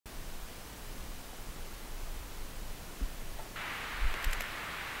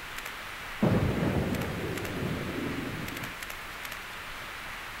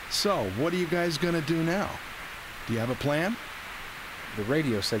So, what are you guys gonna do now? Do you have a plan? The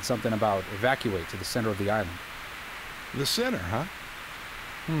radio said something about evacuate to the center of the island. The center, huh?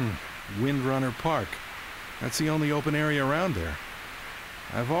 Windrunner Park. That's the only open area around there.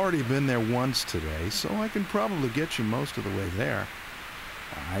 I've already been there once today, so I can probably get you most of the way there.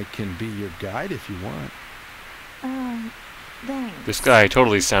 I can be your guide if you want. Thanks. This guy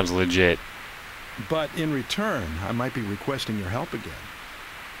totally sounds legit. But in return, I might be requesting your help again.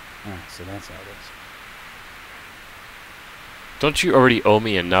 Ah, so that's how it is. Don't you already owe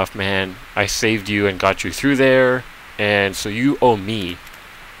me enough, man? I saved you and got you through there, and so you owe me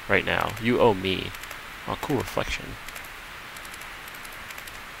right now. You owe me. Oh, cool reflection.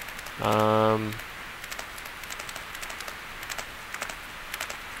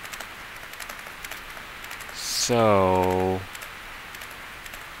 So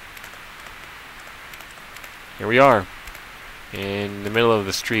here we are in the middle of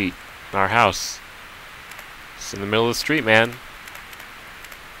the street, our house. It's in the middle of the street, man.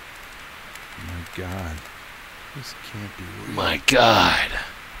 My God, this can't be real. My God.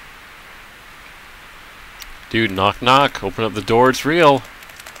 Dude, knock knock. Open up the door, it's real.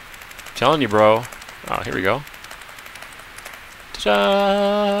 I'm telling you, bro. Oh, here we go.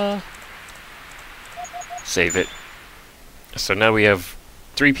 Ta-da! Save it. So now we have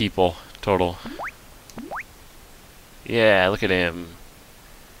 3 people total. Yeah, look at him.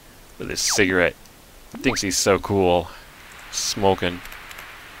 With his cigarette. Thinks he's so cool. Smoking.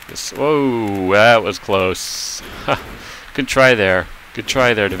 This, whoa, that was close. Good try there. Good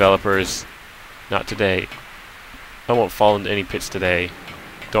try there, developers. Not today. I won't fall into any pits today.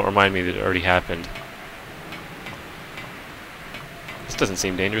 Don't remind me that it already happened. This doesn't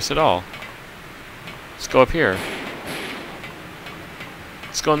seem dangerous at all. Let's go up here.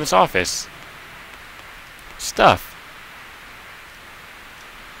 Let's go in this office. Stuff.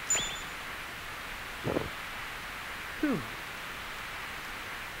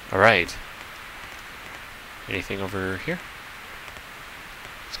 Alright. Anything over here?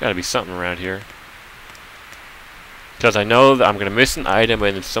 There's gotta be something around here. Because I know that I'm gonna miss an item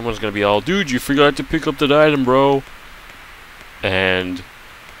and someone's gonna be all, dude, you forgot to pick up that item, bro. And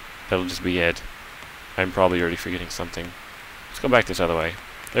that'll just be it. I'm probably already forgetting something. Let's go back this other way.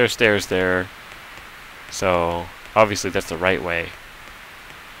 There's stairs there. So, obviously that's the right way.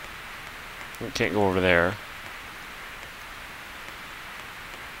 We can't go over there.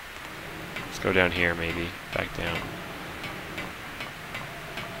 Let's go down here, maybe. Back down.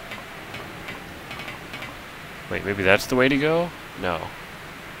 Wait, maybe that's the way to go? No.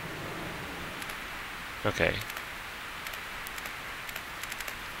 Okay.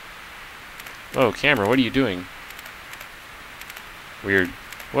 Oh, camera, what are you doing? Weird.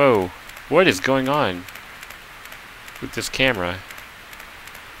 Whoa. What is going on with this camera?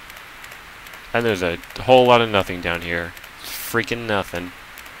 And there's a whole lot of nothing down here. Freaking nothing.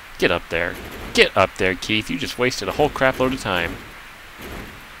 Get up there. Get up there, Keith. You just wasted a whole crap load of time.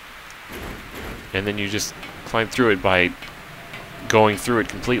 And then you just climbed through it by going through it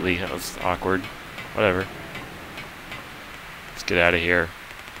completely. That was awkward. Whatever. Let's get out of here.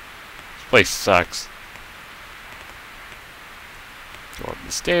 This place sucks. Go up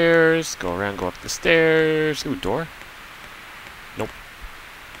the stairs. Go around, go up the stairs. Ooh, door? Nope.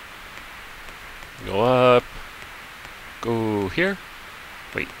 Go up. Go here.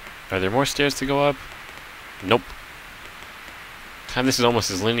 Wait, are there more stairs to go up? Nope. God, this is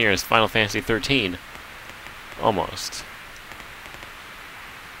almost as linear as Final Fantasy 13. Almost.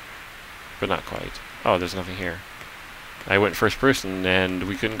 But not quite. Oh, there's nothing here. I went first person and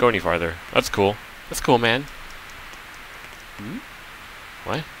we couldn't go any farther. That's cool. That's cool, man. Hmm?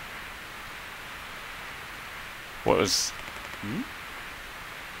 What? What was... Hmm?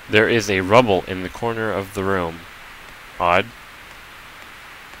 There is a rubble in the corner of the room. Odd.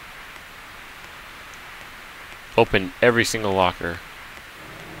 Open every single locker.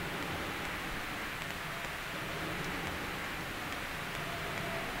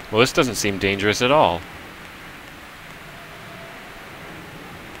 Well, this doesn't seem dangerous at all.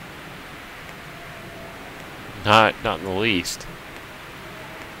 Not in the least.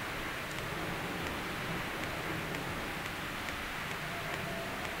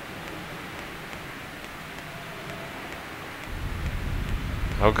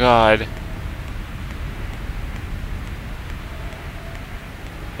 Oh God.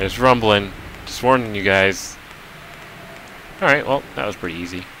 There's rumbling. Just warning you guys. Alright, well, that was pretty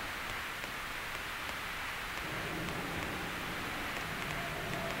easy.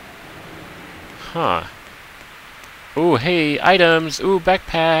 Huh. Ooh, hey, items! Ooh,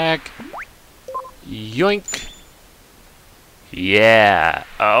 backpack! Yoink! Yeah.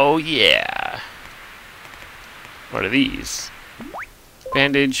 Oh, yeah. What are these?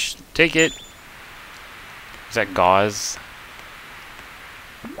 Bandage. Take it. Is that gauze?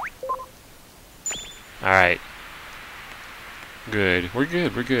 Alright. Good. We're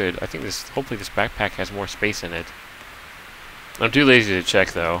good. We're good. I think this. Hopefully this backpack has more space in it. I'm too lazy to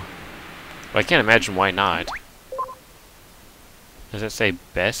check, though. But I can't imagine why not. Does it say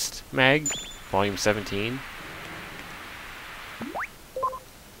Best Mag? Volume 17?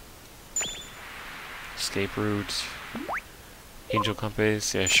 Escape route. Angel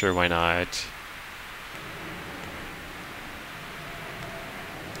compass. Yeah, sure, why not?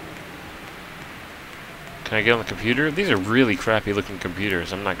 Can I get on the computer? These are really crappy looking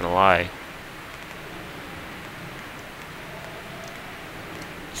computers, I'm not gonna lie.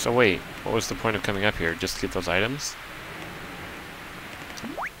 So wait, what was the point of coming up here? Just to get those items?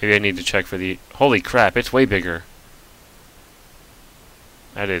 Maybe I need to check for the... Holy crap, it's way bigger.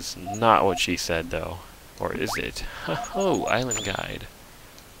 That is not what she said, though. Or is it? Oh, Island Guide.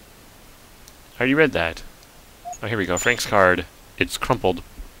 I already read that. Oh, here we go. Frank's card. It's crumpled.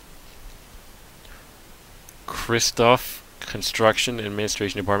 Christoph, Construction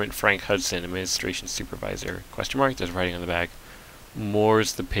Administration Department. Frank Hudson, Administration Supervisor. Question mark? There's writing on the back.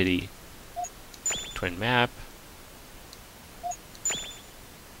 More's the pity. Twin map.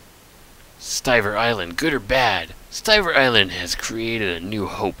 Stiver Island, good or bad? Stiver Island has created a new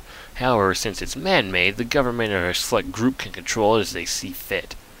hope. However, since it's man-made, the government or a select group can control it as they see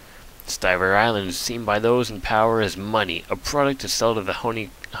fit. Stiver Island is seen by those in power as money, a product to sell to the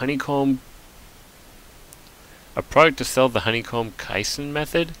honeycomb Kyson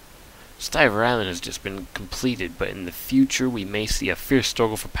method? Stiver Island has just been completed, but in the future we may see a fierce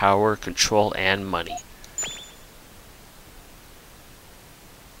struggle for power, control, and money.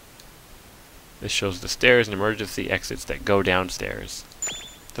 This shows the stairs and emergency exits that go downstairs.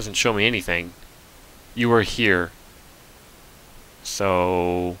 Doesn't show me anything. You are here.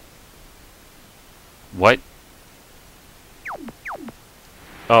 So... What?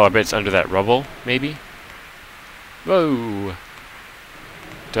 Oh, I bet it's under that rubble, maybe? Whoa!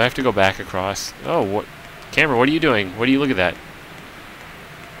 Do I have to go back across? Oh, what? Camera, what are you doing? What do you look at that?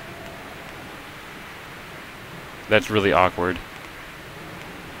 That's really awkward.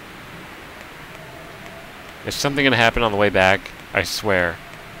 Is something gonna happen on the way back? I swear.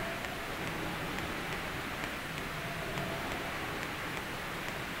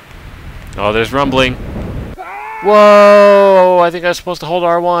 Oh, there's rumbling. Whoa! I think I was supposed to hold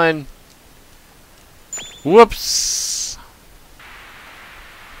R1. Whoops!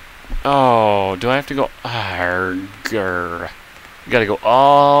 Oh, do I have to go? Arrgh. You gotta go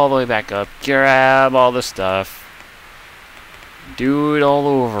all the way back up, grab all the stuff, do it all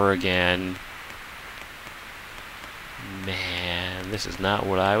over again. Man, this is not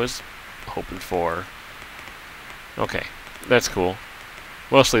what I was hoping for. Okay, that's cool.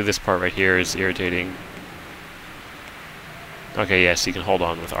 Mostly this part right here is irritating. Okay, yes, you can hold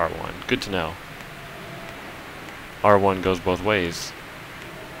on with R1. Good to know. R1 goes both ways.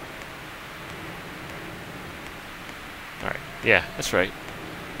 Alright, yeah, that's right.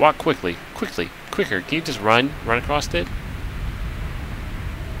 Walk quickly, quickly, quicker. Can you just run across it?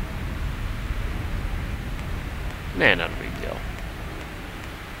 Nah, not a big deal.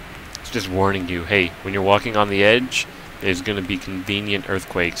 It's just warning you, hey, when you're walking on the edge, there's gonna be convenient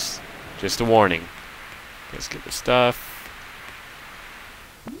earthquakes. Just a warning. Let's get the stuff.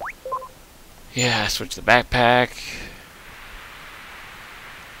 Yeah, switch the backpack.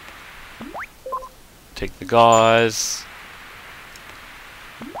 Take the gauze.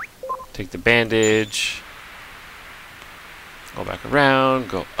 Take the bandage. Go back around,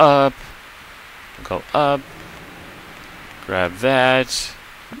 go up. Go up. Grab that.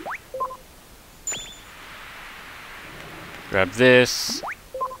 Grab this.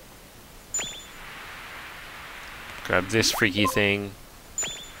 Grab this freaky thing.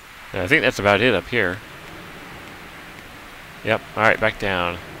 And I think that's about it up here. Yep, alright, back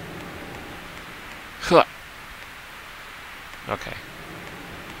down. Huh. Okay.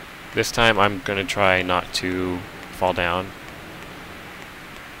 This time I'm gonna try not to fall down.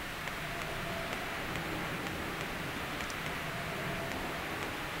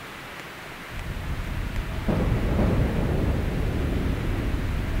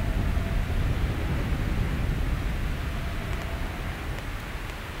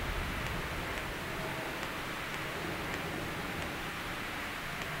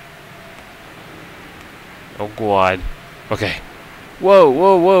 Oh god. Okay. Whoa,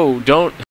 whoa, whoa, don't...